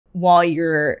while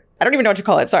you're, I don't even know what to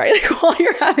call it, sorry, like while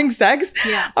you're having sex,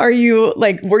 are you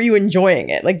like, were you enjoying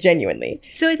it, like genuinely?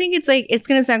 So I think it's like, it's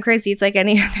going to sound crazy. It's like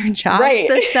any other job. Right.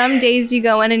 So some days you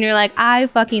go in and you're like, I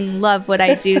fucking love what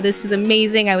I do. This is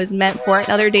amazing. I was meant for it.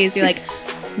 And other days you're like,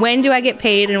 when do I get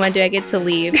paid and when do I get to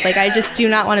leave? Like, I just do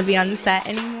not want to be on the set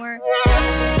anymore.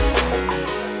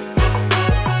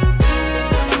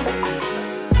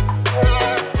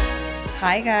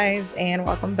 Hi guys, and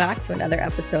welcome back to another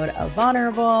episode of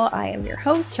Vulnerable. I am your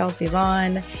host, Chelsea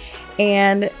Vaughn,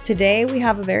 and today we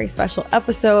have a very special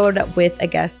episode with a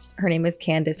guest. Her name is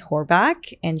Candice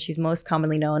Horbacz, and she's most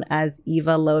commonly known as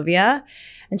Eva Lovia,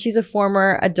 and she's a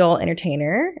former adult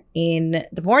entertainer in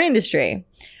the porn industry.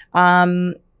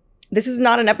 This is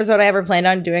not an episode I ever planned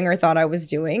on doing or thought I was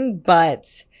doing,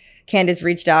 but Candice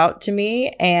reached out to me,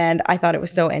 and I thought it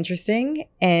was so interesting,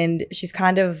 and she's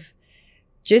kind of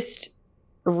just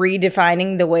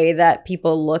redefining the way that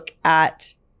people look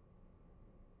at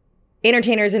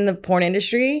entertainers in the porn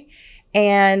industry.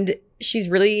 And she's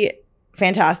really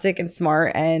fantastic and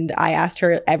smart. And I asked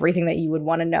her everything that you would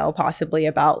want to know possibly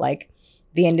about like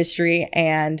the industry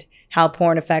and how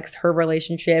porn affects her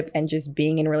relationship and just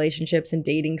being in relationships and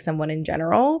dating someone in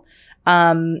general.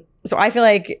 So I feel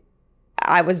like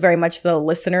I was very much the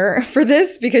listener for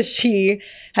this because she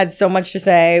had so much to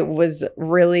say, was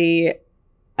really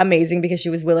amazing because she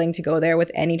was willing to go there with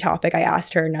any topic I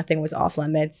asked her. Nothing was off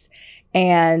limits.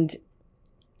 And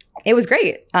it was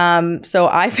great. So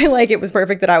I feel like it was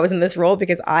perfect that I was in this role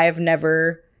because I've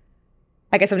never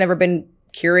been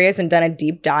curious and done a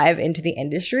deep dive into the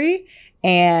industry.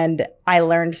 And I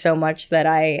learned so much that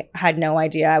I had no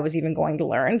idea I was even going to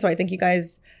learn. So I think you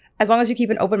guys, as long as you keep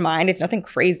an open mind, it's nothing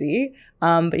crazy.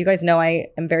 But you guys know I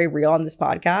am very real on this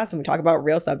podcast and we talk about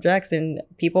real subjects and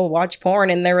people watch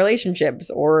porn in their relationships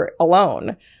or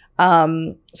alone.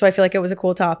 So I feel like it was a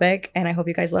cool topic and I hope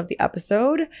you guys loved the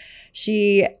episode.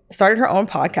 She started her own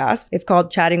podcast. It's called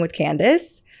Chatting with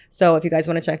Candice. So if you guys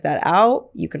want to check that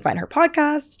out, you can find her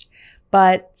podcast.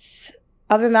 But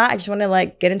other than that, I just want to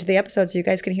like get into the episode so you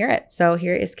guys can hear it. So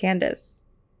here is Candice.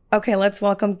 Okay, let's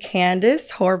welcome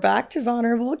Candice Horbacz to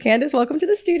Vulnerable. Candice, welcome to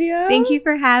the studio. Thank you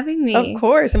for having me. Of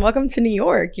course, and welcome to New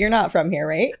York. You're not from here,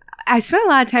 right? I spent a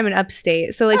lot of time in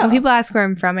upstate. So like when people ask where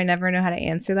I'm from, I never know how to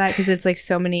answer that because it's like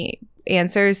so many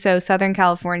answers. So Southern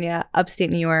California,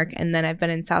 upstate New York, and then I've been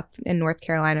in South and North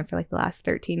Carolina for like the last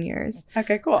 13 years.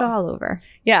 Okay, cool. So all over.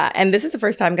 Yeah, and this is the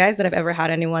first time, guys, that I've ever had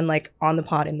anyone like on the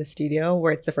pod in the studio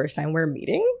where it's the first time we're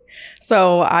meeting.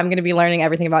 So I'm going to be learning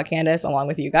everything about Candice along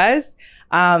with you guys.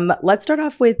 Let's start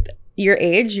off with your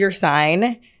age, your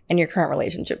sign, and your current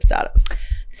relationship status.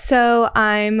 So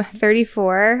I'm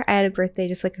 34. I had a birthday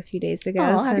just like a few days ago.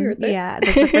 Oh, happy birthday. Yeah,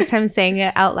 that's the first time saying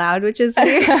it out loud, which is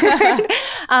weird.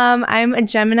 I'm a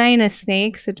Gemini and a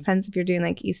snake. So it depends if you're doing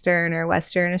like Eastern or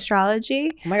Western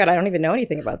astrology. Oh my God, I don't even know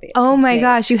anything about the Oh my snake.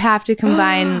 gosh, you have to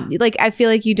combine. Like I feel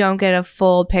like you don't get a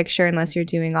full picture unless you're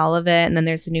doing all of it. And then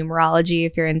there's the numerology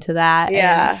if you're into that.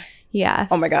 Yeah. And yeah.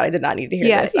 Oh my God, I did not need to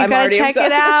hear this. You I'm gotta already check obsessed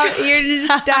it out. with You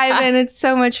just dive in. It's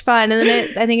so much fun. And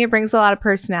then I think it brings a lot of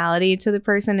personality to the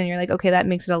person. And you're like, okay, that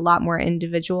makes it a lot more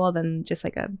individual than just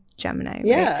like a Gemini. Right?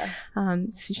 Yeah.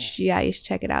 So yeah, you should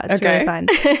check it out. It's Okay. really fun.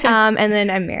 And then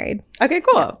I'm married. Okay,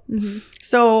 cool. Yeah. Mm-hmm.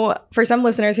 So for some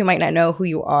listeners who might not know who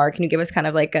you are, can you give us kind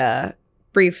of like a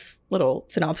brief little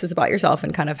synopsis about yourself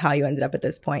and kind of how you ended up at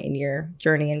this point in your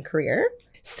journey and career?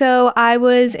 So I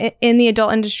was in the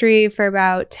adult industry for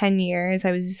about 10 years.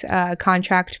 I was a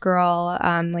contract girl,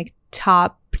 like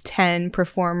top 10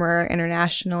 performer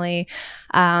internationally.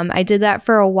 I did that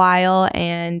for a while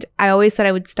and I always said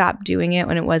I would stop doing it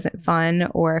when it wasn't fun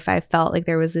or if I felt like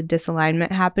there was a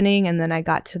disalignment happening. And then I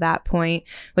got to that point,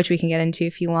 which we can get into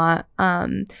if you want.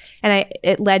 And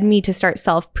it led me to start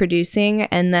self-producing.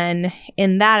 And then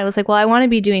in that, I was like, well, I want to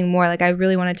be doing more. Like I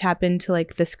really want to tap into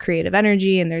like this creative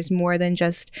energy and there's more than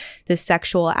just this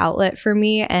sexual outlet for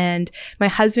me. And my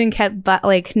husband kept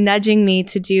like nudging me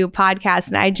to do podcasts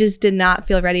and I just did not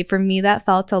feel ready. For me, that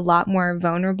felt a lot more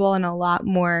vulnerable and a lot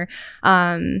more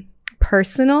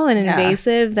personal and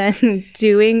invasive than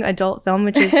doing adult film,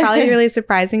 which is probably really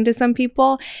surprising to some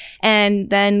people. And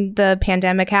then the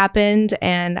pandemic happened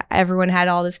and everyone had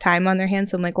all this time on their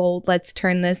hands. So I'm like, well, let's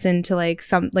turn this into like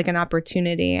an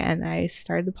opportunity. And I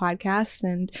started the podcast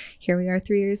and here we are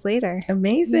 3 years later.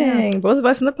 Amazing. Yeah. Both of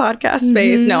us in the podcast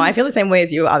space. No, I feel the same way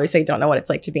as you. Obviously don't know what it's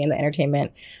like to be in the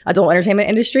adult entertainment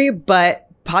industry, but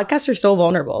podcasts are so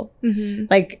vulnerable. Mm-hmm.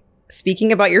 Like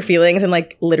speaking about your feelings and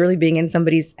like literally being in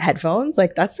somebody's headphones,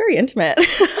 like that's very intimate.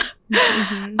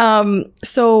 Mm-hmm.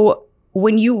 So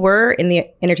when you were in the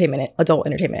adult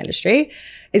entertainment industry,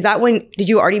 is that when, did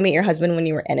you already meet your husband when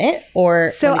you were in it? Or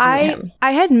so when did you meet him?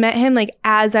 I had met him like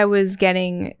as I was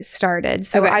getting started.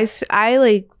 So I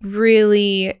like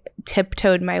really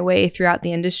tiptoed my way throughout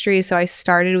the industry. So I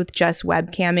started with just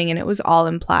webcamming and it was all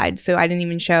implied. So I didn't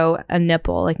even show a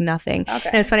nipple, like nothing. Okay.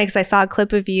 And it's funny because I saw a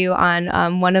clip of you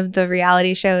on one of the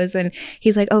reality shows and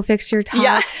he's like, oh, fix your top.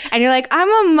 Yeah. And you're like, I'm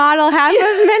a model half of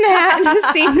Manhattan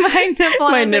to see my nipple.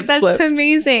 My nip slip. That's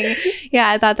amazing. Yeah,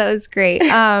 I thought that was great.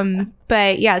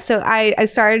 But yeah, so I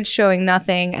started showing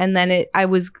nothing and then I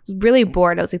was really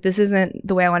bored. I was like, this isn't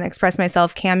the way I want to express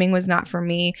myself. Camming was not for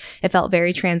me. It felt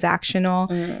very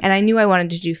transactional and I knew I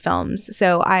wanted to do films.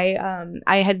 So I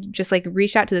had just like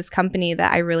reached out to this company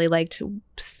that I really liked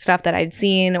stuff that I'd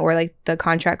seen or like the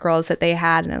contract girls that they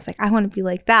had. And I was like, I want to be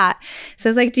like that. So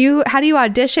I was like, how do you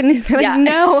audition? They're like,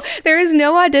 no, there is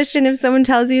no audition. If someone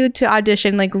tells you to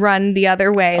audition, like run the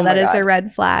other way. Oh that is a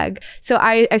red flag. So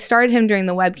I started him during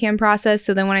the webcam process.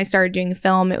 So then when I started doing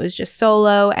film, it was just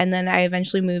solo. And then I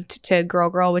eventually moved to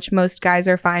Girl, which most guys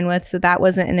are fine with. So that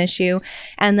wasn't an issue.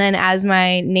 And then as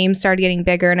my name started getting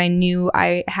bigger and I knew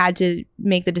I had to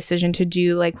make the decision to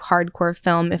do like hardcore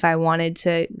film if I wanted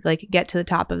to like get to the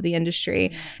top of the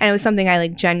industry. And it was something I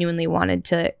like genuinely wanted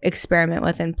to experiment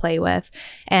with and play with.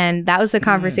 And that was the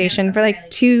conversation for like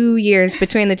 2 years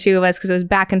between the two of us because it was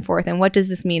back and forth. And what does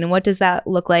this mean? And what does that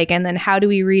look like? And then how do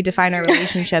we redefine our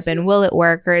relationship? And will it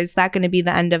work? Or is that going to be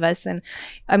the end of us? And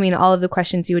I mean, all of the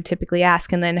questions you would typically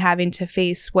ask, and then having to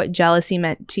face what jealousy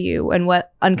meant to you and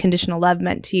what unconditional love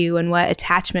meant to you and what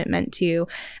attachment meant to you,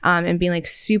 and being like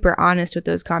super honest with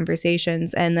those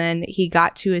conversations. And then he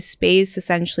got to a space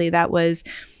essentially that was,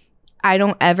 I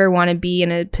don't ever want to be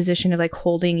in a position of like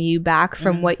holding you back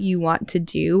from what you want to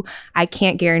do. I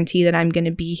can't guarantee that I'm going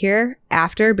to be here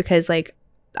after because like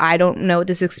I don't know what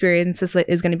this experience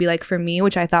is going to be like for me,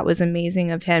 which I thought was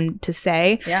amazing of him to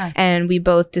say. Yeah. And we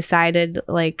both decided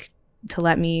like to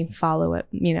let me follow it,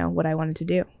 you know, what I wanted to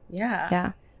do. Yeah.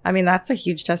 Yeah. I mean, that's a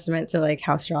huge testament to like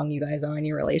how strong you guys are in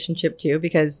your relationship too,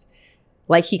 because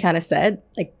like he kind of said,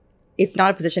 like it's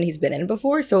not a position he's been in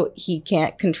before. So he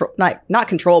can't control, not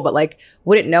control, but like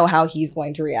wouldn't know how he's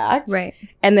going to react. Right.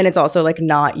 And then it's also like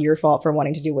not your fault for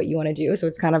wanting to do what you want to do. So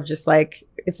it's kind of just like,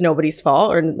 it's nobody's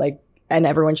fault or like, and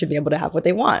everyone should be able to have what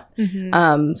they want.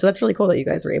 Mm-hmm. So that's really cool that you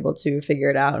guys were able to figure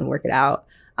it out and work it out.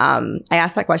 I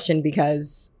asked that question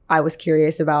because I was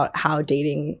curious about how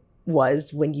dating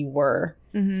was when you were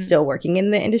still working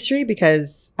in the industry,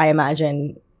 because I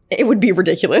imagine it would be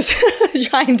ridiculous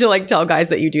trying to like tell guys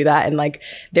that you do that and like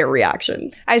their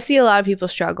reactions. I see a lot of people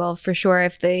struggle for sure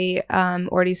if they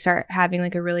already start having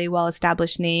like a really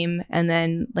well-established name and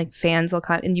then like fans will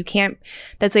come and you can't,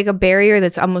 that's like a barrier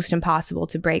that's almost impossible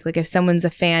to break. Like if someone's a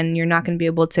fan, you're not going to be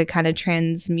able to kind of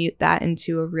transmute that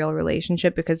into a real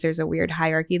relationship because there's a weird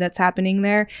hierarchy that's happening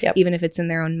there, even if it's in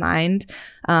their own mind.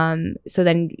 So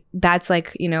then that's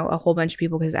like, you know, a whole bunch of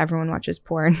people because everyone watches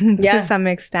porn to some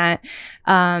extent.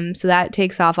 So that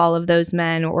takes off all of those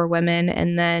men or women.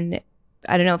 And then,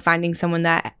 I don't know, finding someone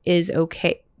that is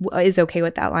okay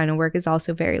with that line of work is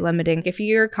also very limiting. If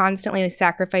you're constantly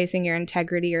sacrificing your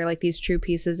integrity or like these true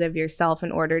pieces of yourself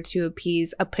in order to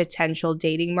appease a potential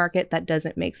dating market, that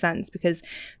doesn't make sense because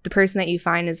the person that you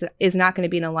find is not going to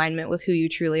be in alignment with who you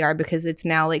truly are because it's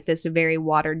now like this very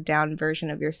watered down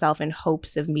version of yourself in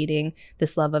hopes of meeting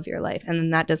this love of your life. And then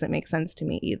that doesn't make sense to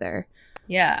me either.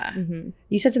 Yeah.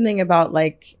 You said something about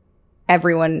like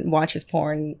everyone watches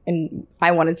porn, and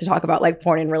I wanted to talk about like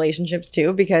porn in relationships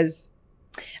too, because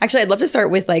actually I'd love to start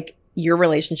with like your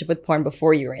relationship with porn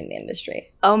before you were in the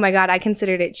industry. Oh my God, I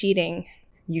considered it cheating.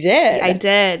 You did? I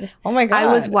did. Oh my God. I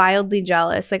was wildly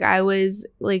jealous. Like I was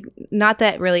like, not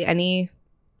that really any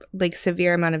like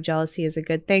severe amount of jealousy is a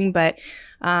good thing, but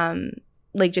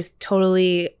like just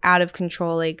totally out of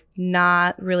control, like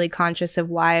not really conscious of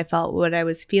why I felt what I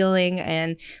was feeling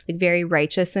and like very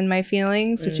righteous in my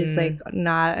feelings, which is like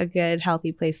not a good,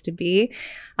 healthy place to be.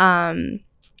 And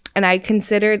I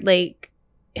considered like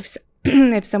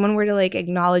if someone were to like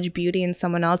acknowledge beauty in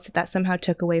someone else, that somehow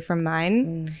took away from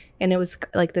mine. And it was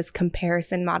like this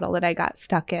comparison model that I got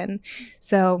stuck in.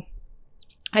 So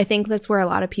I think that's where a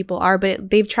lot of people are, but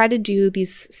they've tried to do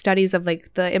these studies of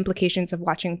like the implications of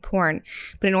watching porn.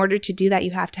 But in order to do that,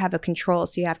 you have to have a control.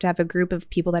 So you have to have a group of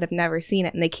people that have never seen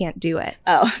it and they can't do it.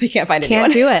 Oh, they can't find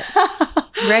anyone. Can't do it.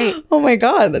 Right. Oh my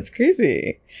God, that's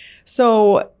crazy.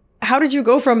 So how did you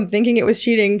go from thinking it was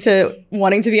cheating to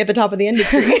wanting to be at the top of the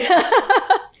industry?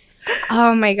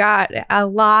 Oh my God.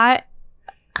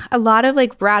 A lot of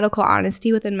like radical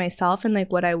honesty within myself and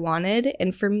like what I wanted.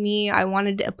 And for me, I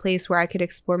wanted a place where I could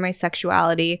explore my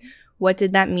sexuality what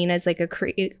did that mean as like a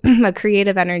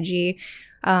creative energy?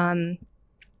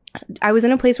 I was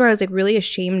in a place where I was like really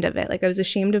ashamed of it. Like I was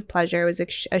ashamed of pleasure. I was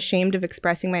ashamed of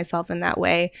expressing myself in that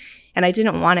way. And I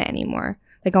didn't want it anymore.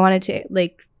 Like I wanted to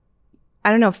like, I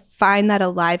don't know, find that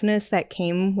aliveness that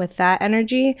came with that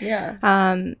energy. Yeah.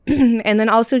 And then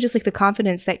also just like the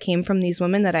confidence that came from these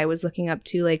women that I was looking up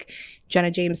to, like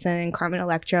Jenna Jameson and Carmen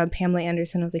Electra and Pamela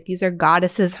Anderson. I was like, these are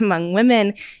goddesses among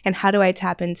women. And how do I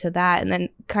tap into that? And then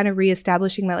kind of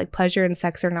reestablishing that like pleasure and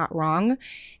sex are not wrong.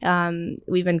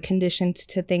 We've been conditioned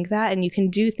to think that. And you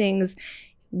can do things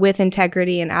with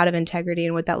integrity and out of integrity,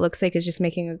 and what that looks like is just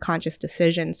making a conscious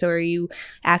decision. So are you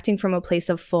acting from a place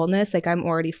of fullness, like I'm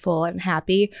already full and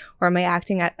happy, or am I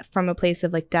acting from a place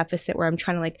of like deficit where I'm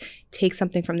trying to like take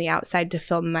something from the outside to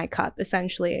fill my cup,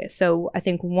 essentially? So I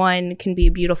think one can be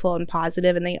beautiful and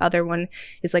positive, and the other one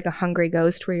is like a hungry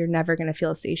ghost where you're never going to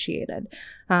feel satiated.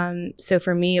 So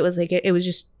for me, it was like it was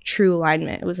just true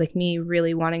alignment. It was like me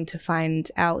really wanting to find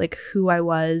out like who I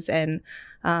was, and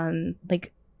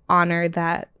like honor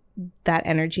that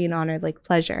energy and honor like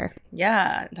pleasure.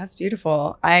 Yeah, that's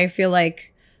beautiful. I feel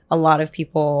like a lot of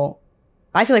people,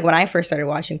 I feel like when I first started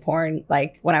watching porn,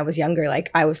 like when I was younger, like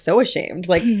I was so ashamed.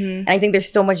 Like, and I think there's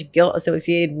so much guilt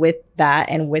associated with that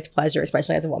and with pleasure,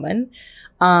 especially as a woman.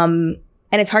 And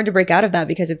it's hard to break out of that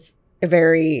because it's a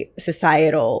very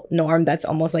societal norm that's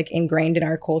almost like ingrained in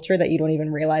our culture that you don't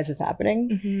even realize is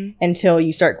happening until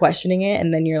you start questioning it.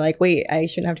 And then you're like, wait, I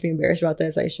shouldn't have to be embarrassed about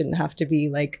this. I shouldn't have to be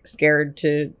like scared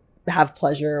to have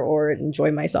pleasure or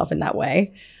enjoy myself in that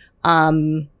way.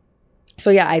 So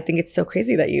yeah, I think it's so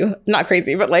crazy that you, not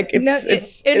crazy, but like it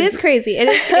is crazy.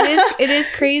 It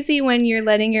is crazy when you're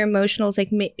letting your emotionals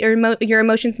like your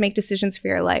emotions make decisions for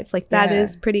your life. Like that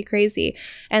is pretty crazy.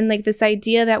 And like this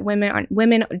idea that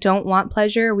women don't want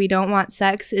pleasure, we don't want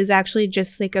sex, is actually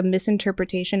just like a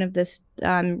misinterpretation of this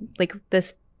like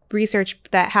this research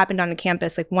that happened on a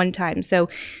campus like one time. So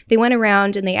they went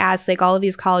around and they asked like all of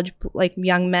these college like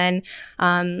young men,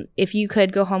 if you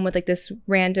could go home with like this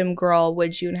random girl,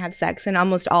 would you have sex? And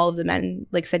almost all of the men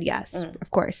like said yes,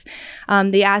 of course.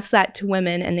 They asked that to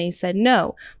women and they said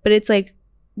no. But it's like,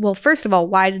 well, first of all,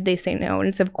 why did they say no? And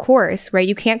it's of course, right?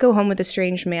 You can't go home with a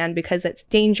strange man because it's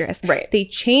dangerous. Right. They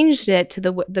changed it to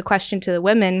the question to the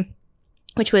women,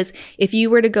 which was, if you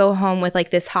were to go home with like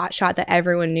this hot shot that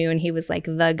everyone knew and he was like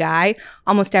the guy,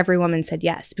 almost every woman said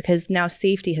yes, because now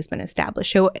safety has been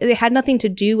established. So it had nothing to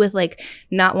do with like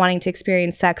not wanting to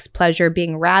experience sex, pleasure,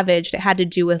 being ravaged. It had to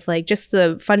do with like just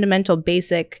the fundamental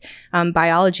basic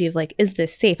biology of like, is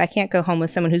this safe? I can't go home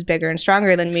with someone who's bigger and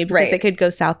stronger than me because it could go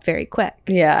south very quick.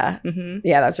 Yeah.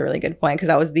 Yeah, that's a really good point, because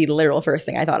that was the literal first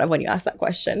thing I thought of when you asked that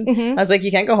question. I was like,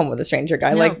 you can't go home with a stranger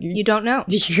guy. No, like you don't know.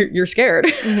 You're scared.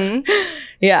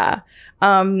 Yeah.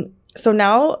 So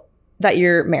now that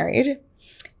you're married,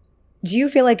 do you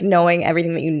feel like, knowing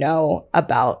everything that you know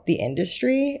about the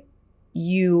industry,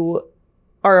 you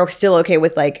are still okay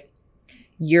with like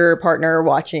your partner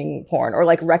watching porn, or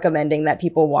like recommending that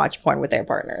people watch porn with their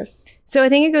partners? So I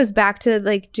think it goes back to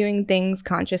like doing things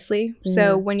consciously.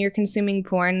 So when you're consuming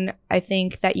porn, I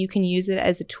think that you can use it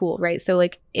as a tool, right? So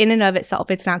like in and of itself,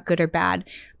 it's not good or bad.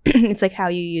 It's like how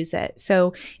you use it.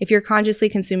 So if you're consciously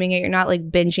consuming it, you're not like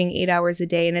binging 8 hours a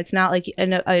day, and it's not like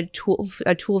a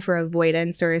tool for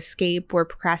avoidance or escape or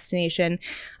procrastination.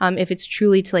 If it's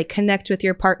truly to like connect with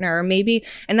your partner, or maybe,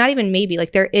 and not even maybe,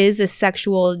 like there is a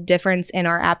sexual difference in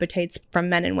our appetites from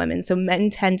men and women. So men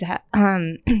tend to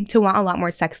to want a lot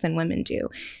more sex than women do.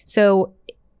 So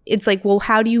it's like, well,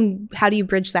 how do you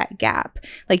bridge that gap?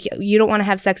 Like, you don't want to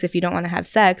have sex if you don't want to have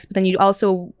sex, but then you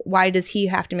also, why does he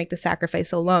have to make the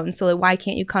sacrifice alone? So like, why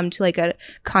can't you come to like a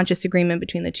conscious agreement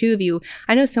between the two of you?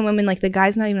 I know some women, like the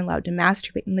guy's not even allowed to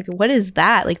masturbate. I'm like, what is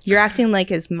that? Like, you're acting like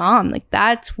his mom. Like,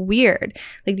 that's weird.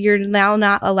 Like, you're now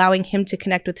not allowing him to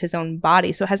connect with his own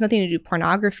body. So it has nothing to do with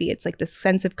pornography. It's like this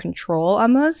sense of control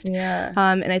almost. Yeah.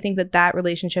 And I think that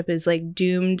relationship is like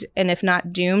doomed. And if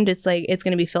not doomed, it's like, it's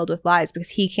going to be filled with lies, because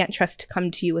he can't trust to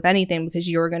come to you with anything because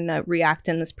you're going to react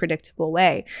in this predictable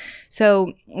way.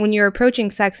 So when you're approaching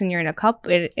sex and you're in a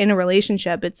couple, in a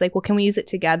relationship, it's like, well, can we use it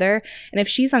together? And if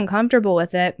she's uncomfortable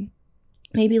with it,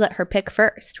 maybe let her pick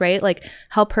first, right? Like,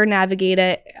 help her navigate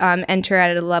it, enter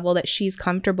at a level that she's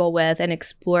comfortable with, and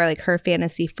explore like her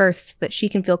fantasy first, so that she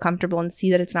can feel comfortable and see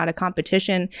that it's not a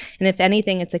competition. And if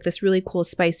anything, it's like this really cool,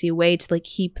 spicy way to like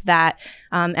keep that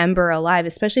ember alive,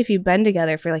 especially if you've been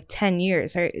together for like 10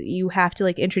 years, right? You have to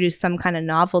like introduce some kind of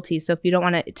novelty. So if you don't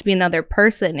want it to be another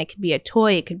person, it could be a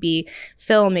toy, it could be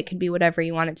film, it could be whatever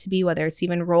you want it to be, whether it's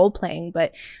even role playing.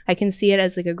 But I can see it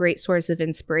as like a great source of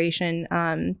inspiration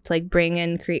to like bring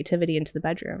in creativity into the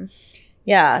bedroom.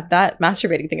 Yeah, that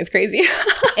masturbating thing is crazy.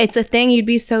 It's a thing. You'd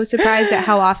be so surprised at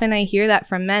how often I hear that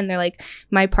from men. They're like,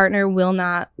 my partner will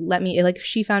not let me, like if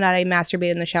she found out I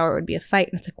masturbated in the shower, it would be a fight.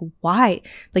 And it's like, why?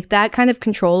 Like that kind of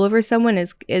control over someone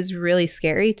is really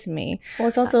scary to me. Well,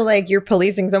 it's also like you're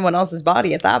policing someone else's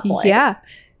body at that point.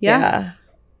 Yeah.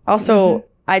 Also,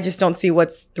 I just don't see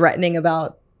what's threatening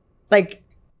about, like,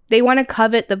 they want to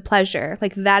covet the pleasure,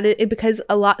 like that is because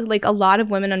a lot of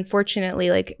women, unfortunately,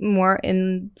 like more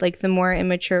in like the more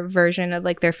immature version of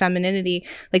like their femininity,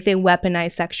 like they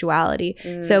weaponize sexuality.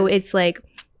 So it's like,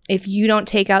 if you don't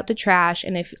take out the trash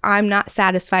and if I'm not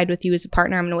satisfied with you as a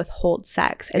partner, I'm going to withhold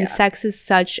sex. And sex is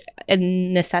such a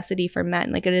necessity for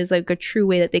men. Like it is like a true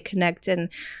way that they connect and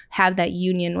have that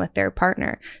union with their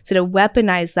partner. So to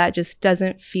weaponize that just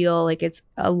doesn't feel like it's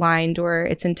aligned or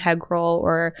it's integral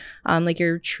or like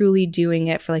you're truly doing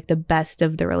it for like the best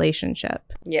of the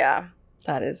relationship. Yeah,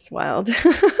 that is wild.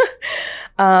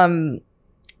 There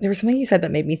was something you said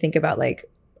that made me think about like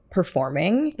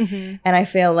performing. And I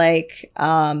feel like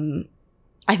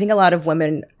I think a lot of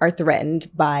women are threatened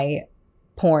by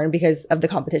porn because of the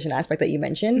competition aspect that you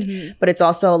mentioned. But it's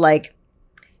also like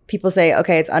people say,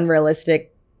 okay, it's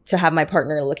unrealistic to have my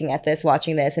partner looking at this,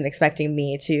 watching this, and expecting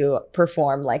me to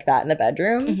perform like that in the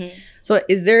bedroom. So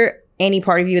is there any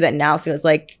part of you that now feels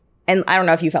like, and I don't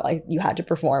know if you felt like you had to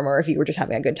perform or if you were just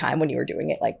having a good time when you were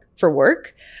doing it like for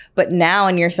work, but now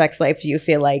in your sex life, do you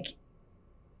feel like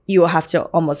you will have to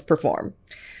almost perform?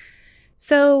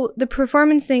 So the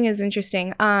performance thing is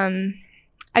interesting.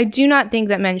 I do not think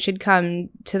that men should come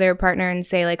to their partner and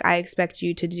say, like, I expect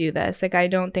you to do this. Like, I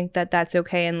don't think that that's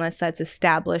okay unless that's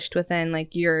established within,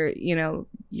 like, you're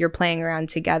playing around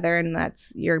together and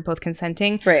you're both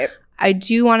consenting. Right. I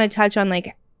do want to touch on,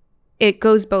 like, it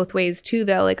goes both ways too,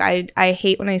 though. Like, I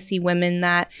hate when I see women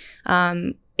that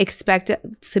expect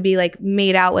to be like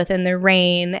made out with in the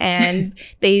rain and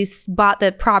they bought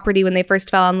the property when they first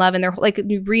fell in love and they're like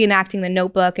reenacting the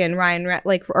Notebook and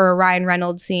or a Ryan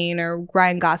Reynolds scene or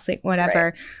Ryan Gosling,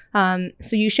 whatever. Right.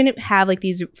 So you shouldn't have like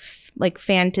these like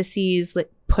fantasies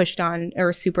like pushed on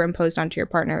or superimposed onto your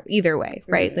partner either way,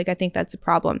 right? Like I think that's a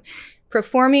problem.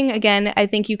 Performing, again, I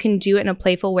think you can do it in a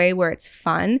playful way where it's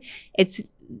fun.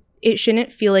 It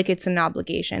shouldn't feel like it's an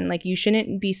obligation. Like you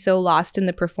shouldn't be so lost in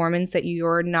the performance that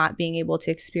you're not being able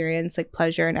to experience like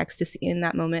pleasure and ecstasy in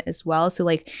that moment as well. So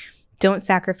like don't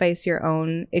sacrifice your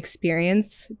own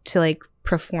experience to like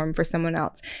perform for someone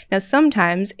else. Now,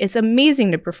 sometimes it's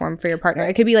amazing to perform for your partner.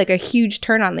 It could be like a huge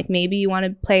turn on. Like maybe you want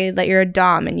to play that you're a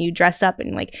dom and you dress up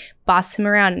and like boss him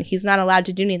around and he's not allowed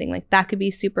to do anything. Like that could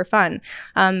be super fun.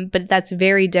 But that's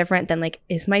very different than like,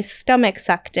 is my stomach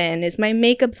sucked in? Is my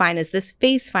makeup fine? Is this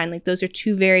face fine? Like those are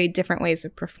two very different ways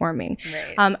of performing.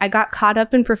 Right. I got caught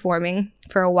up in performing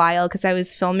for a while because I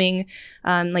was filming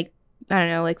like, I don't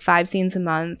know, like 5 scenes a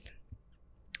month,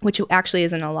 which actually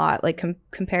isn't a lot, like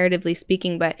comparatively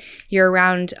speaking, but you're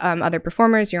around other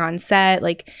performers, you're on set,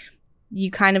 like you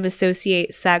kind of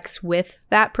associate sex with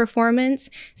that performance.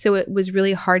 So it was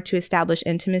really hard to establish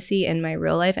intimacy in my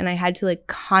real life. And I had to like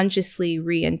consciously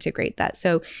reintegrate that.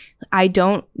 So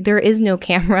there is no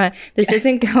camera. This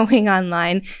isn't going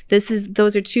online.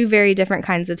 Those are two very different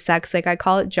kinds of sex. Like I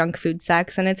call it junk food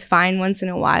sex and it's fine once in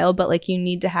a while, but like you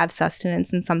need to have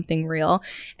sustenance and something real.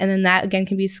 And then that again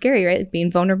can be scary, right? Like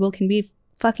being vulnerable can be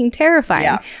fucking terrifying.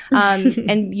 Yeah.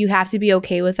 And you have to be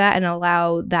okay with that and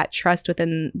allow that trust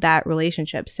within that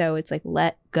relationship. So it's like,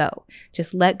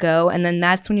 just let go. And then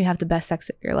that's when you have the best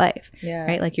sex of your life. Yeah.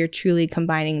 Right. Like you're truly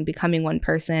combining and becoming one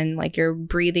person, like your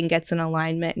breathing gets in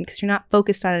alignment because you're not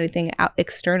focused on anything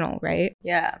external. Right.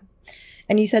 Yeah.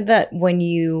 And you said that when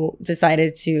you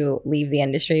decided to leave the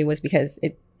industry was because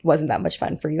it wasn't that much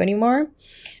fun for you anymore.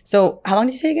 So how long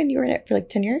did you take again? You were in it for like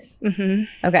 10 years?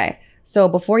 Mm-hmm. Okay. So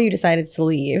before you decided to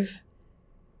leave,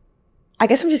 I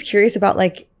guess I'm just curious about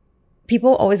like,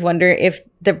 people always wonder if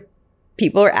the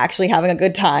people are actually having a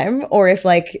good time or if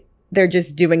like they're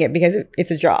just doing it because it's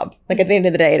a job. Like at the end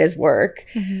of the day, it is work.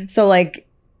 Mm-hmm. So like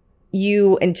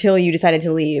until you decided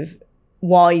to leave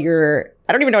while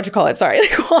I don't even know what to call it. Sorry.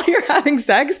 Like while you're having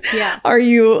sex, were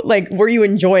you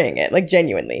enjoying it? Like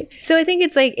genuinely? So I think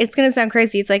it's going to sound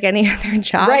crazy. It's like any other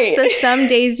job. Right. So some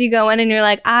days you go in and you're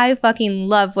like, I fucking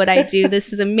love what I do.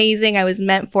 This is amazing. I was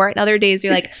meant for it. And other days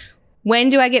you're like, when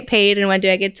do I get paid and when do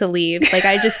I get to leave? Like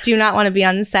I just do not want to be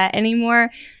on the set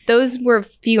anymore. those were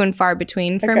few and far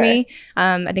between for me.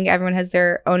 I think everyone has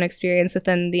their own experience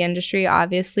within the industry,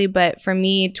 obviously. But for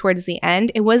me, towards the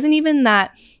end, it wasn't even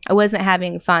that I wasn't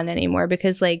having fun anymore,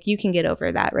 because like you can get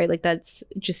over that, right? Like that's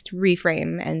just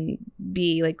reframe and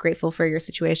be like grateful for your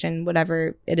situation,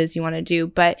 whatever it is you want to do.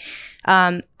 But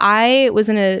I was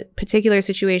in a particular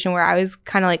situation where I was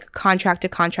kind of like contract to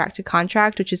contract to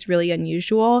contract, which is really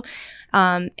unusual.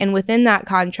 And within that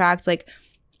contract, like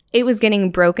it was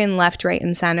getting broken left, right,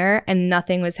 and center, and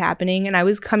nothing was happening. And I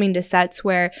was coming to sets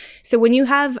where, so when you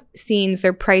have scenes,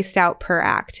 they're priced out per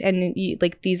act, and you,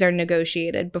 like these are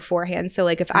negotiated beforehand. So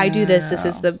like if I do this, this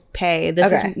is the pay.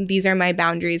 These are my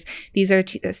boundaries. These are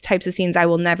types of scenes I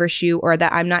will never shoot, or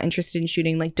that I'm not interested in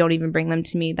shooting. Like don't even bring them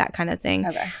to me. That kind of thing.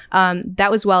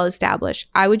 That was well established.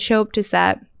 I would show up to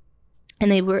set.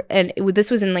 And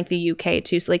this was in like the UK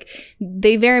too. So like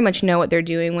they very much know what they're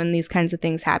doing when these kinds of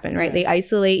things happen, right? They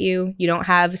isolate you. You don't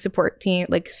have a support team,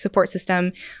 like support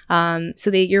system. So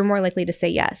you're more likely to say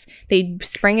yes. They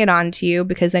spring it onto you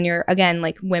because then you're, again,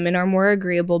 like women are more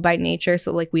agreeable by nature.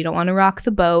 So like we don't want to rock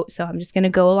the boat. So I'm just going to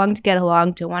go along to get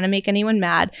along. Don't want to make anyone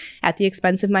mad at the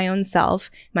expense of my own self,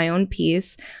 my own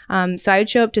peace. So I would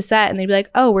show up to set and they'd be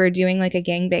like, oh, we're doing like a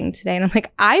gangbang today. And I'm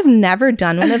like, I've never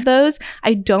done one of those.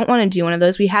 I don't want to do one of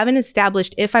those. We haven't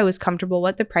established if I was comfortable,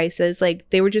 what the price is. Like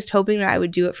they were just hoping that I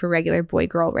would do it for regular boy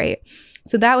girl rate.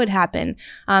 So that would happen.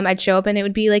 I'd show up and it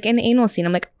would be like an anal scene.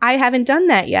 I'm like, I haven't done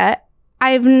that yet.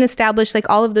 I haven't established like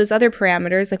all of those other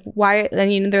parameters. Like why?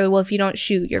 Then you know, they're like, well, if you don't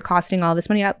shoot, you're costing all this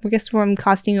money. I guess when I'm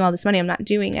costing you all this money, I'm not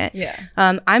doing it.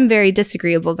 I'm very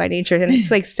disagreeable by nature, and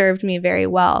it's like served me very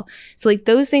well. So like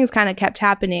those things kind of kept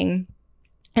happening.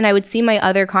 And I would see my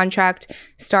other contract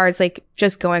stars like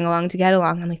just going along to get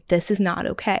along. I'm like, this is not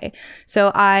okay. So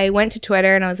I went to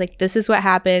Twitter and I was like, this is what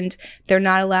happened. They're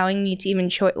not allowing me to even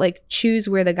choose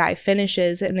where the guy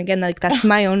finishes. And again, like that's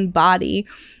my own body.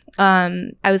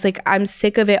 I was like, I'm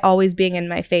sick of it always being in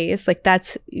my face. Like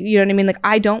that's, you know what I mean? Like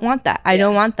I don't want that. I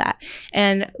don't want that.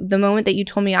 And the moment that you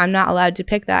told me I'm not allowed to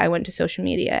pick that, I went to social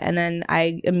media, and then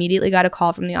I immediately got a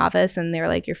call from the office and they were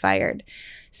like, you're fired.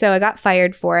 So I got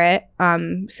fired for it.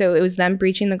 So it was them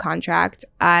breaching the contract.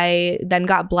 I then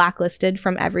got blacklisted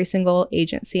from every single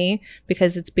agency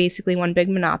because it's basically one big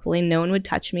monopoly. No one would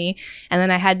touch me. And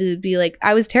then I had to be like,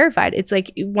 I was terrified. It's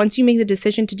like once you make the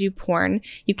decision to do porn,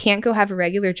 you can't go have a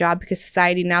regular job because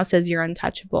society now says you're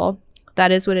untouchable.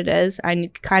 That is what it is.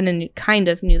 I kind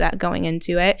of knew that going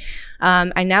into it.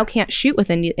 I now can't shoot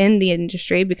in the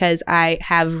industry because I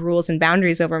have rules and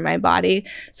boundaries over my body.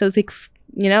 So it's like,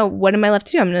 you know, what am I left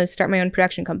to do? I'm going to start my own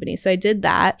production company. So I did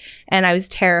that, and I was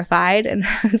terrified. And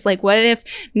I was like, what if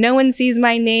no one sees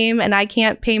my name and I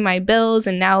can't pay my bills?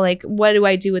 And now, like, what do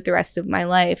I do with the rest of my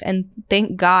life? And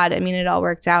thank God, I mean, it all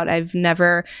worked out. I've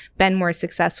never been more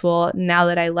successful now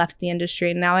that I left the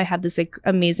industry. And now I have this like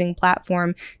amazing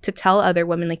platform to tell other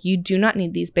women, like, you do not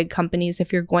need these big companies.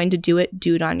 If you're going to do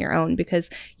it on your own, because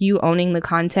you owning the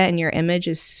content and your image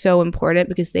is so important,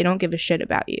 because they don't give a shit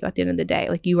about you at the end of the day.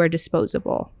 Like, you are disposable.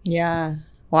 Yeah.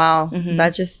 Wow.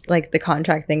 That just like the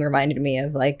contract thing reminded me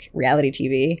of like reality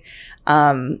TV.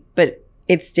 But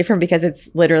it's different because it's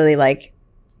literally like,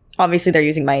 obviously they're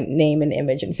using my name and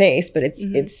image and face, but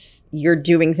it's you're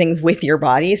doing things with your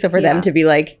body. So for them to be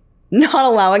like, not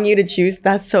allowing you to choose,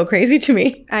 that's so crazy to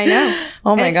me. I know.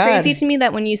 Oh my God. It's crazy to me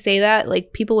that when you say that,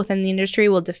 like people within the industry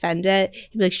will defend it.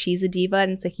 You'll be like, she's a diva.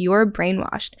 And it's like, you're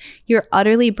brainwashed. You're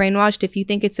utterly brainwashed if you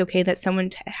think it's okay that someone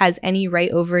has any right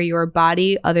over your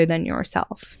body other than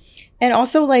yourself. And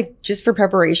also, like, just for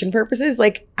preparation purposes,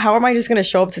 like, how am I just going to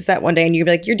show up to set one day and you'd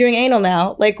be like, you're doing anal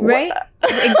now? Like, right?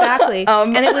 Exactly.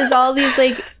 And it was all these,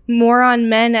 like, moron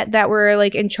men that were,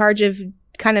 like, in charge of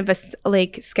kind of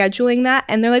like scheduling that,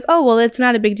 and they're like, oh, well, it's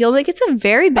not a big deal. I'm like, it's a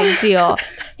very big deal.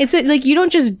 It's like, you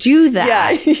don't just do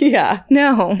that. Yeah.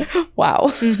 No.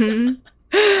 Wow.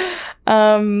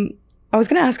 I was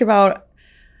gonna ask about,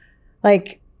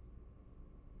 like,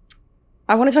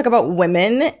 I want to talk about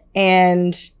women,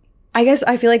 and I guess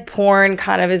I feel like porn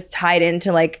kind of is tied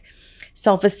into like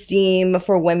self-esteem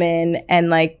for women,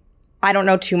 and like, I don't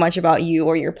know too much about you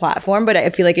or your platform, but I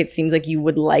feel like it seems like you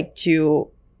would like to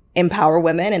empower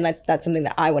women, and that's something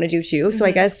that I want to do too. So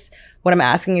I guess what I'm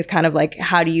asking is kind of like,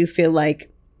 how do you feel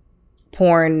like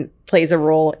porn plays a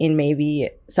role in maybe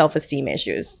self-esteem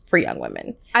issues for young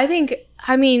women? I think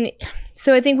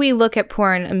we look at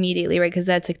porn immediately, right? Because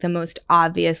that's like the most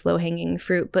obvious low-hanging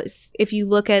fruit. But if you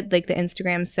look at like the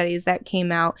Instagram studies that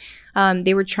came out,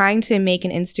 they were trying to make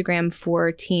an Instagram for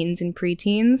teens and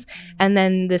preteens. And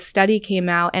then the study came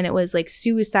out, and it was like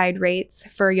suicide rates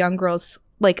for young girls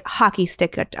like hockey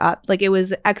stick up. Like it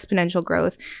was exponential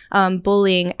growth,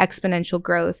 bullying, exponential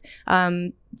growth,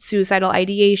 suicidal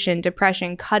ideation,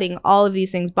 depression, cutting, all of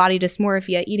these things, body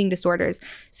dysmorphia, eating disorders.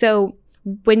 So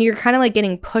when you're kind of like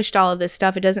getting pushed all of this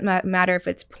stuff, it doesn't matter if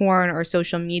it's porn or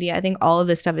social media. I think all of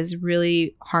this stuff is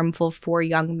really harmful for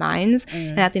young minds.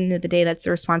 And at the end of the day, that's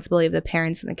the responsibility of the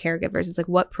parents and the caregivers. It's like,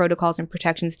 what protocols and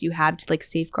protections do you have to like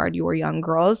safeguard your young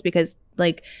girls? Because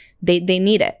like they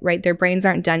need it, right? Their brains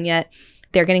aren't done yet.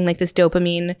 They're getting like this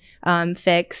dopamine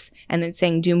fix, and they're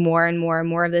saying do more and more and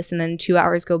more of this, and then 2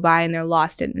 hours go by and they're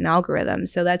lost in an algorithm.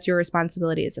 So that's your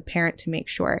responsibility as a parent to make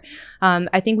sure.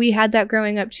 I think we had that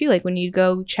growing up too. Like when you'd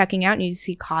go checking out and you'd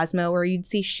see Cosmo or you'd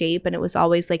see Shape, and it was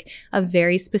always like a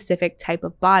very specific type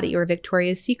of body, or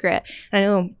Victoria's Secret. And I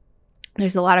know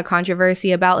there's a lot of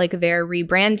controversy about like their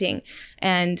rebranding.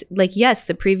 And like, yes,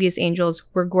 the previous Angels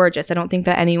were gorgeous. I don't think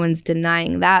that anyone's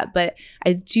denying that. But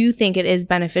I do think it is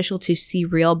beneficial to see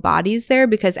real bodies there,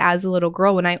 because as a little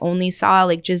girl, when I only saw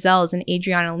like Giselle's and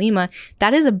Adriana Lima,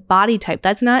 that is a body type.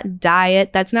 That's not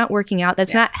diet. That's not working out.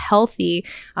 That's not healthy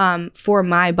for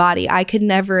my body. I could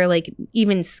never like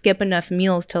even skip enough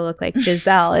meals to look like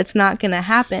Giselle. It's not going to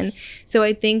happen. So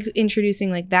I think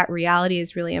introducing like that reality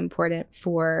is really important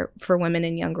for women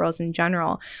and young girls in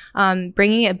general.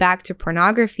 Bringing it back to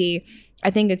pornography,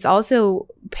 I think it's also,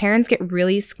 parents get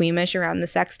really squeamish around the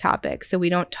sex topic, so we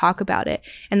don't talk about it.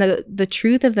 And the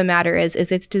truth of the matter is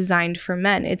it's designed for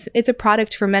men. It's a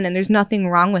product for men, and there's nothing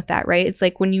wrong with that, right? It's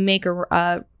like when you make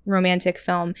a romantic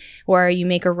film or you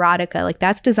make erotica, like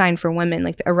that's designed for women.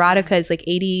 Like the erotica is like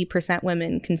 80%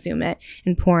 women consume it,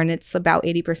 and porn, it's about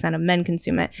 80% of men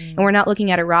consume it. And we're not looking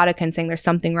at erotica and saying there's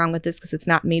something wrong with this because it's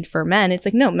not made for men. It's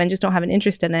like, no, men just don't have an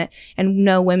interest in it, and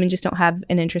no, women just don't have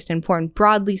an interest in porn,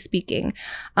 broadly speaking.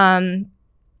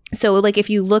 So like if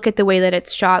you look at the way that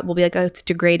it's shot, we'll be like, oh, it's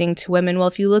degrading to women. Well,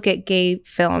 if you look at gay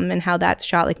film and how that's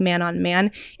shot, like man on man,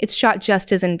 it's shot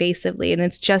just as invasively and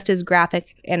it's just as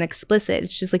graphic and explicit.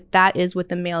 It's just like that is what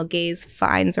the male gaze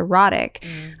finds erotic.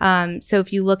 So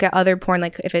if you look at other porn,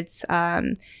 like if it's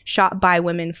shot by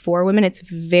women for women, it's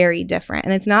very different.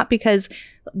 And it's not because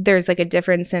there's like a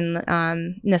difference in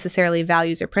necessarily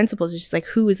values or principles. It's just like,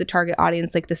 who is the target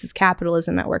audience? Like, this is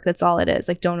capitalism at work. That's all it is.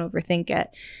 Like, don't overthink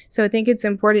it. So I think it's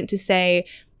important to say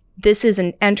this is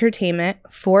an entertainment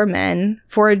for men,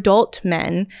 for adult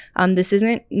men. This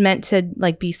isn't meant to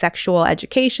like be sexual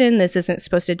education. This isn't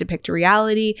supposed to depict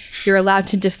reality. You're allowed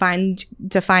to define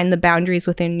the boundaries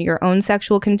within your own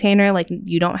sexual container. Like,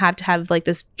 you don't have to have like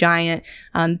this giant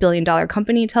billion-dollar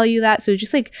company tell you that. So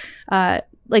just like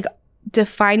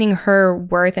defining her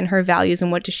worth and her values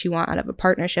and what does she want out of a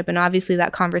partnership. And obviously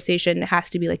that conversation has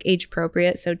to be like age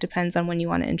appropriate, so it depends on when you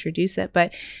want to introduce it,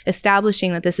 but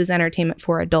establishing that this is entertainment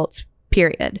for adults,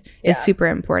 period, is super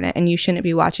important, and you shouldn't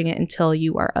be watching it until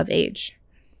you are of age.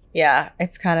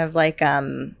 It's kind of like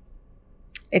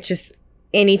it's just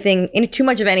anything, too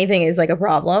much of anything is like a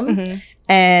problem.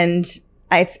 And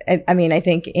I mean, I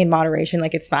think in moderation,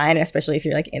 like it's fine, especially if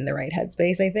you're like in the right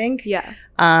headspace, I think.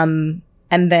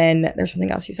 And then there's something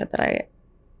else you said that I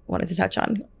wanted to touch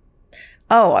on.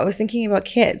 Oh, I was thinking about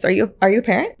kids. Are you a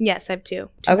parent? Yes, I have two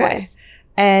boys.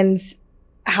 And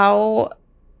how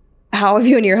have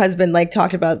you and your husband like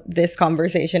talked about this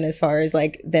conversation as far as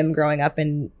like them growing up?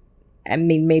 And I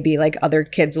mean, maybe like other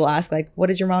kids will ask like, what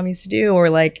did your mom used to do? Or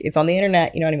like, it's on the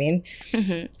internet, you know what I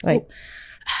mean? Like,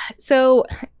 so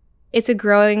it's a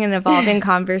growing and evolving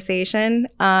conversation.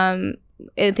 I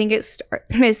think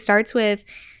it starts with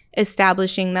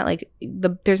establishing that like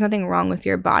there's nothing wrong with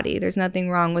your body. There's nothing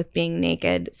wrong with being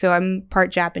naked. So I'm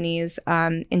part Japanese.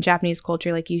 In Japanese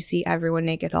culture, like you see everyone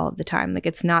naked all of the time. Like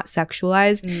it's not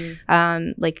sexualized.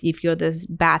 Like if you go to those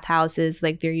bathhouses,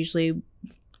 like they're usually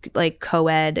like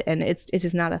co-ed, and it's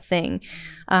just not a thing.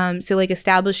 So like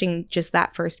establishing just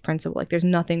that first principle, like there's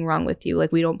nothing wrong with you.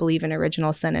 Like we don't believe in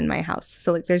original sin in my house.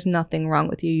 So like there's nothing wrong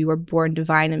with you. You were born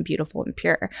divine and beautiful and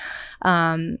pure.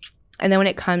 And then when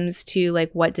it comes to like,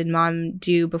 what did mom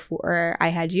do before I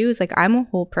had you? It's like, I'm a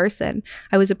whole person.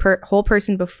 I was a whole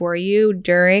person before you,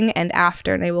 during, and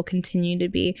after, and I will continue to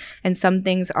be. And some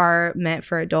things are meant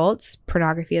for adults.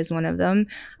 Pornography is one of them.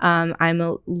 I'm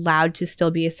allowed to still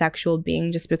be a sexual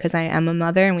being just because I am a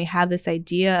mother. And we have this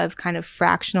idea of kind of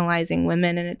fractionalizing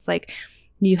women. And it's like,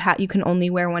 you can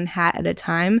only wear one hat at a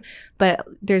time. But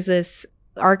there's this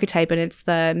archetype, and it's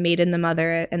the maiden, the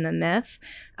mother, and the myth.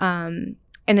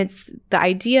 And it's the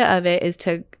idea of it is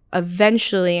to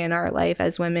eventually in our life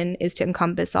as women is to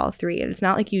encompass all three. And it's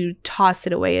not like you toss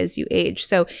it away as you age.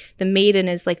 So the maiden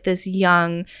is like this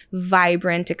young,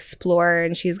 vibrant explorer,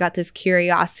 and she's got this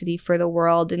curiosity for the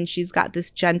world, and she's got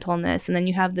this gentleness. And then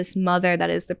you have this mother that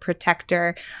is the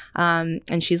protector,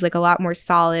 and she's like a lot more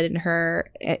solid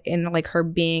in like her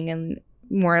being, and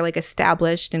more like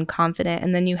established and confident.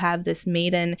 And then you have this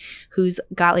maiden who's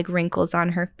got like wrinkles on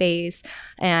her face,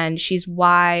 and she's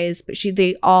wise, but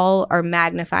they all are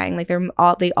magnifying, like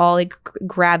they all like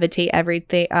gravitate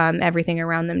everything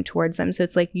around them towards them. So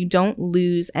it's like you don't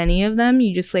lose any of them,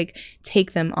 you just like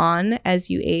take them on as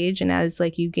you age and as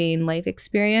like you gain life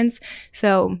experience.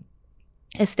 So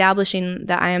establishing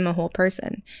that I am a whole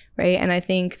person, right? And I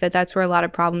think that that's where a lot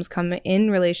of problems come in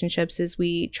relationships, is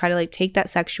we try to like take that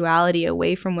sexuality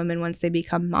away from women once they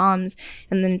become moms.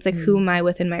 And then it's like, who am I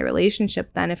within my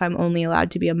relationship then if I'm only allowed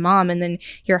to be a mom? And then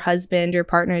your husband or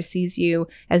partner sees you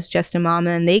as just a mom,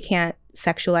 and they can't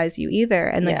sexualize you either.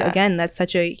 And like, again, that's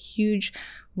such a huge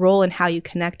role in how you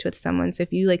connect with someone. So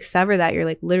if you like sever that, you're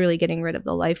like literally getting rid of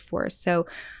the life force. So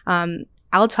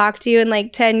I'll talk to you in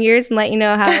like 10 years and let you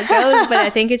know how it goes. But I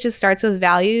think it just starts with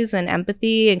values and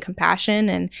empathy and compassion,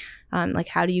 and like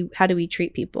how do we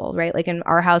treat people, right? Like in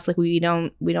our house, like we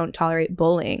don't tolerate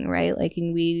bullying, right? Like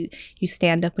you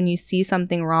stand up when you see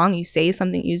something wrong, you say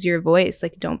something, use your voice,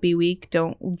 like don't be weak,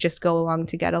 don't just go along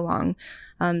to get along.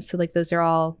 So like those are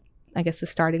all, I guess, the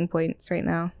starting points right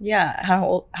now. Yeah.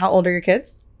 How old are your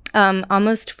kids?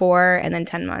 Almost 4 and then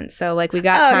 10 months. So like we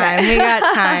got time. Okay. We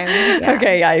got time. Yeah.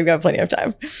 Okay, yeah, you've got plenty of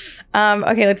time.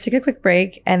 Okay, let's take a quick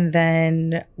break and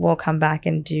then we'll come back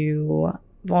and do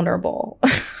vulnerable.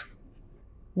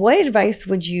 What advice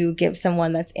would you give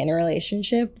someone that's in a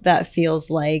relationship that feels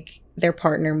like their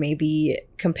partner maybe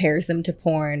compares them to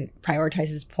porn,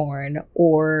 prioritizes porn,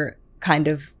 or kind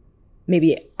of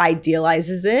maybe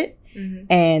idealizes it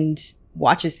and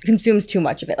consumes too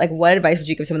much of it? Like, what advice would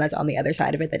you give someone that's on the other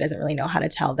side of it that doesn't really know how to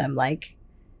tell them, like,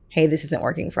 hey, this isn't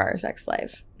working for our sex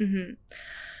life?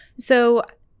 So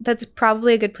that's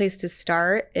probably a good place to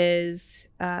start, is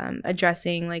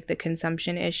addressing like the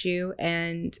consumption issue.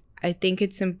 And I think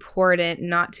it's important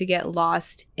not to get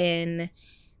lost in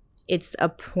it's a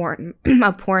porn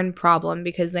problem,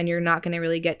 because then you're not going to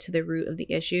really get to the root of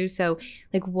the issue. So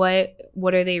like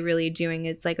what are they really doing?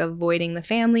 It's like avoiding the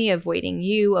family, avoiding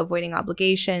you, avoiding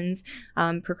obligations,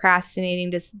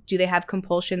 procrastinating. Do they have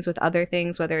compulsions with other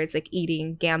things, whether it's like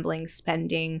eating, gambling,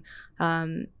 spending?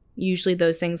 Usually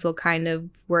those things will kind of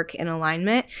work in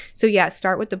alignment. So yeah,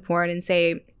 start with the porn and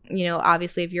say,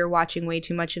 obviously if you're watching way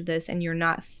too much of this and you're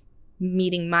not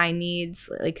meeting my needs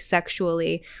like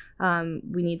sexually,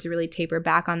 we need to really taper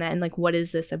back on that. And like, what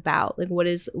is this about? Like, what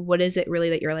is it really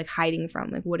that you're like hiding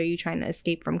from? Like, what are you trying to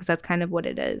escape from? Because that's kind of what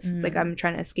it is. It's like, I'm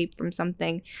trying to escape from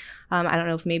something. I don't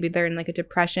know if maybe they're in like a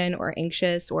depression or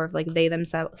anxious, or if like they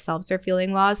themselves are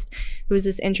feeling lost. There was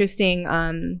this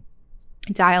interesting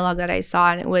dialogue that I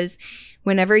saw, and it was,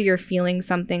 whenever you're feeling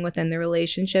something within the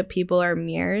relationship, people are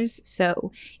mirrors.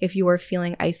 So if you are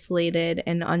feeling isolated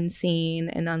and unseen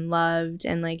and unloved,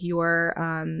 and like your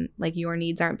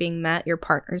needs aren't being met, your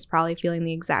partner's probably feeling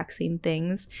the exact same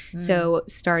things. So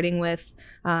starting with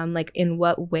like, in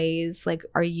what ways like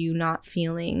are you not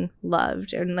feeling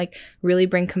loved, and like really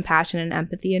bring compassion and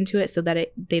empathy into it, so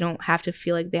that they don't have to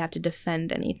feel like they have to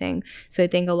defend anything. So I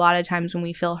think a lot of times when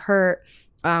we feel hurt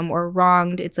or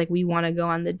wronged, it's like we want to go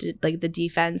on the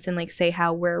defense and like say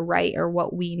how we're right or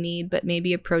what we need, but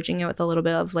maybe approaching it with a little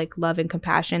bit of like love and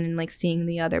compassion, and like seeing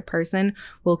the other person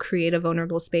will create a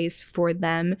vulnerable space for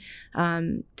them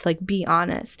to like be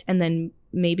honest, and then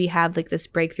maybe have like this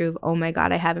breakthrough of, oh my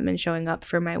God, I haven't been showing up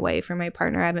for my wife or my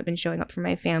partner. I haven't been showing up for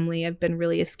my family. I've been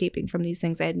really escaping from these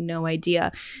things. I had no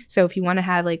idea. So if you want to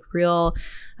have like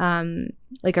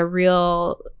a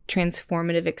real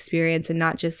transformative experience, and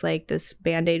not just like this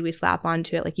Band-Aid we slap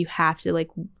onto it, like you have to like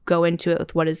go into it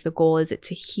with, what is the goal? Is it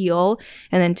to heal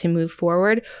and then to move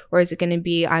forward? Or is it going to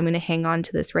be, I'm going to hang on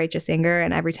to this righteous anger,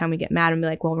 and every time we get mad and be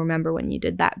like, well, remember when you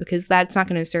did that? Because that's not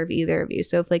going to serve either of you.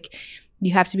 So if like,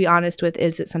 you have to be honest with,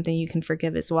 is it something you can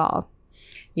forgive as well?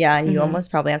 Yeah, and you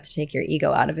almost probably have to take your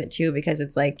ego out of it too, because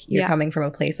it's like you're coming from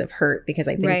a place of hurt, because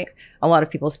I think a lot of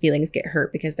people's feelings get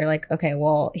hurt because they're like, okay,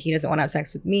 well, he doesn't want to have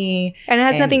sex with me. And it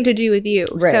has nothing to do with you.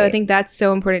 Right. So I think that's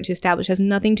so important to establish. It has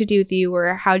nothing to do with you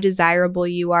or how desirable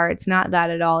you are. It's not that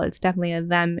at all. It's definitely a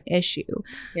them issue.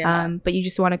 Yeah. But you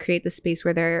just want to create the space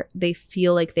where they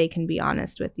feel like they can be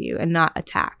honest with you and not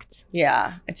attacked.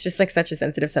 Yeah. It's just like such a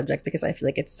sensitive subject, because I feel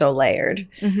like it's so layered,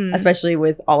 especially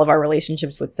with all of our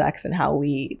relationships with sex and how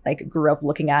we like grew up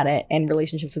looking at it, and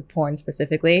relationships with porn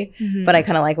specifically. But I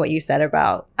kind of like what you said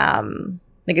about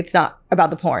like it's not about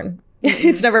the porn.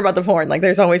 It's never about the porn. Like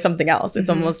there's always something else. It's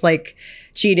almost like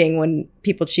cheating when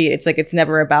people cheat. It's like it's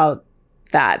never about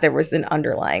that. There was an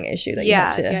underlying issue that you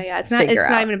have to It's not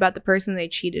even about the person they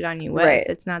cheated on you with. Right.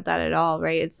 It's not that at all,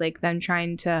 right? It's like them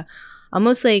trying to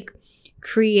almost like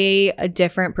create a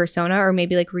different persona, or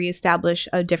maybe like reestablish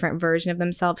a different version of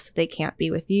themselves that they can't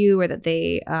be with you, or that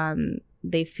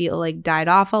they feel like died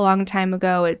off a long time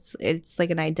ago. It's like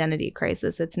an identity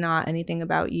crisis. It's not anything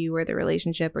about you or the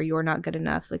relationship, or you're not good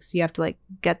enough. Like, so you have to like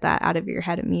get that out of your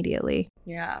head immediately.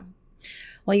 Yeah.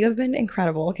 Well, you have been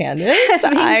incredible, Candice.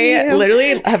 I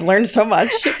literally have learned so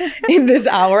much in this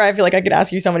hour. I feel like I could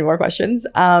ask you so many more questions.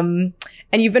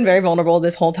 And you've been very vulnerable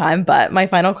this whole time. But my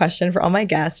final question for all my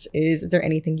guests is there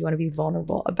anything you want to be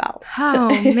vulnerable about? Oh,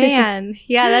 man.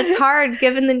 Yeah, that's hard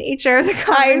given the nature of the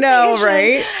conversation. I know,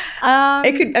 right?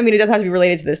 It doesn't have to be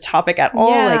related to this topic at all.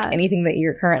 Yeah. Like anything that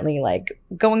you're currently like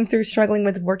going through, struggling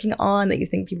with, working on that you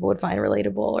think people would find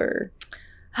relatable, or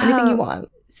anything you want.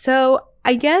 So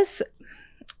I guess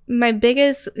my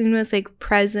biggest and most like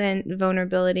present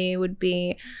vulnerability would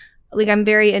be like, I'm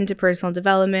very into personal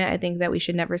development. I think that we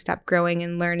should never stop growing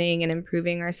and learning and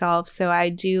improving ourselves. So I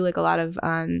do like a lot of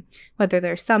whether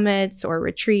they're summits or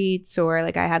retreats, or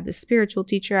like I have this spiritual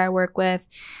teacher I work with.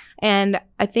 And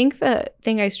I think the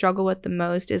thing I struggle with the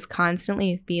most is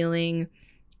constantly feeling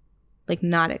like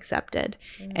not accepted.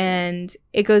 And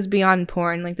it goes beyond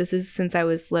porn. Like this is since I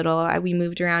was little. We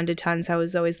moved around a ton, so I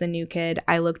was always the new kid.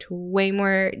 I looked way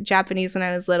more Japanese when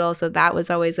I was little, so that was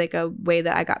always like a way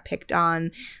that I got picked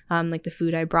on. Like the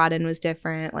food I brought in was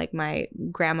different. Like my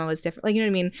grandma was different. Like, you know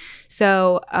what I mean?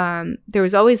 So there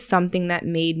was always something that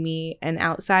made me an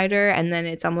outsider. And then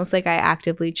it's almost like I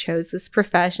actively chose this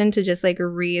profession to just like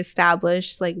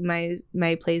reestablish like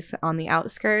my place on the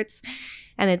outskirts.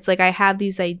 And it's like I have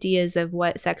these ideas of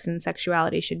what sex and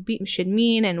sexuality should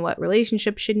mean, and what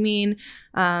relationships should mean.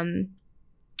 And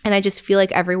I just feel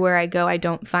like everywhere I go, I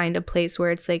don't find a place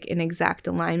where it's like an exact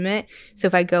alignment. So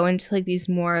if I go into like these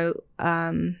more,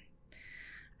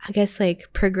 I guess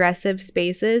like progressive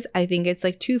spaces, I think it's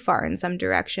like too far in some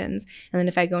directions. And then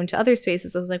if I go into other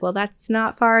spaces, I was like, well, that's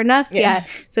not far enough yet.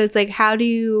 So it's like, how do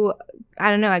you, I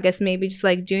don't know, I guess maybe just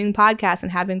like doing podcasts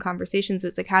and having conversations. So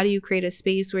it's like, how do you create a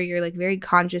space where you're like very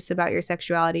conscious about your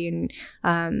sexuality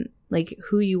and like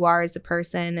who you are as a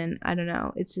person? And I don't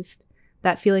know, it's just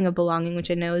that feeling of belonging, which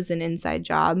I know is an inside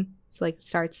job. It's like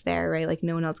starts there, right? Like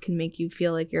no one else can make you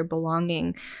feel like you're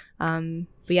belonging.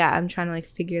 But yeah, I'm trying to like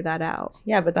figure that out.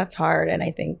 Yeah, but that's hard. And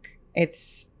I think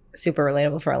it's super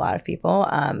relatable for a lot of people.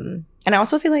 And I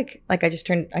also feel like I just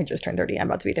turned 30. I'm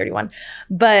about to be 31.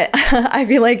 But I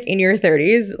feel like in your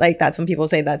 30s, like that's when people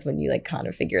say that's when you like kind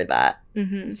of figure that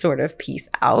sort of piece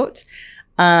out.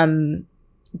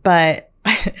 But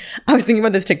I was thinking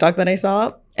about this TikTok that I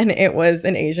saw, and it was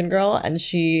an Asian girl, and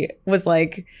she was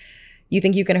like, you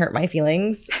think you can hurt my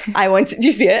feelings? Do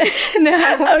you see it?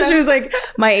 No. She was like,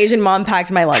 my Asian mom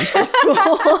packed my lunch for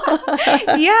school.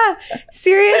 Yeah,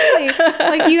 seriously.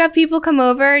 Like you have people come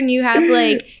over and you have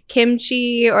like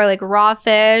kimchi or like raw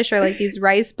fish or like these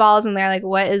rice balls, and they're like,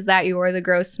 what is that? You're the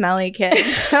gross smelly kid.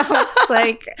 So it's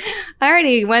like, I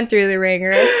already went through the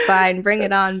ringer. It's fine. Bring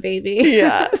it on, baby.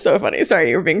 Yeah, so funny. Sorry,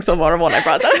 you were being so vulnerable when I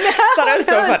brought that. I thought it was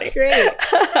so funny.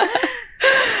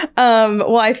 Great.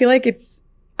 Well, I feel like it's,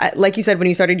 like you said, when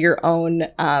you started your own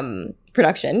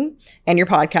production and your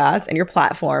podcast and your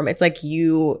platform, it's like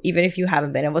you, even if you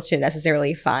haven't been able to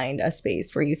necessarily find a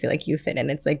space where you feel like you fit in,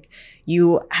 it's like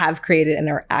you have created and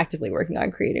are actively working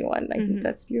on creating one. I think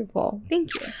that's beautiful.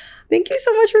 Thank you. Thank you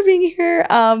so much for being here.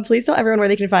 Please tell everyone where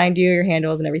they can find you, your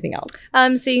handles, and everything else.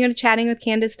 So you can go to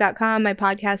chattingwithcandice.com. My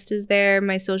podcast is there.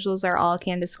 My socials are all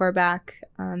Candice Horbacz.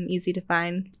 Easy to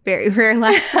find. Very rare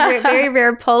very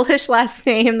rare Polish last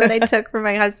name that I took for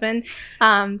my husband.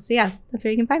 So yeah, that's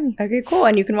where you can find me. Okay, cool.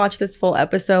 And you can watch this full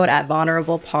episode at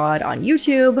Vulnerable Pod on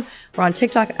YouTube. We're on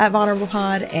TikTok at Vulnerable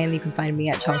Pod, and you can find me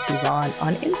at Chelsea Vaughn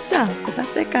on Insta. But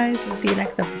that's it, guys. We'll see you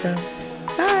next episode.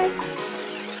 Bye.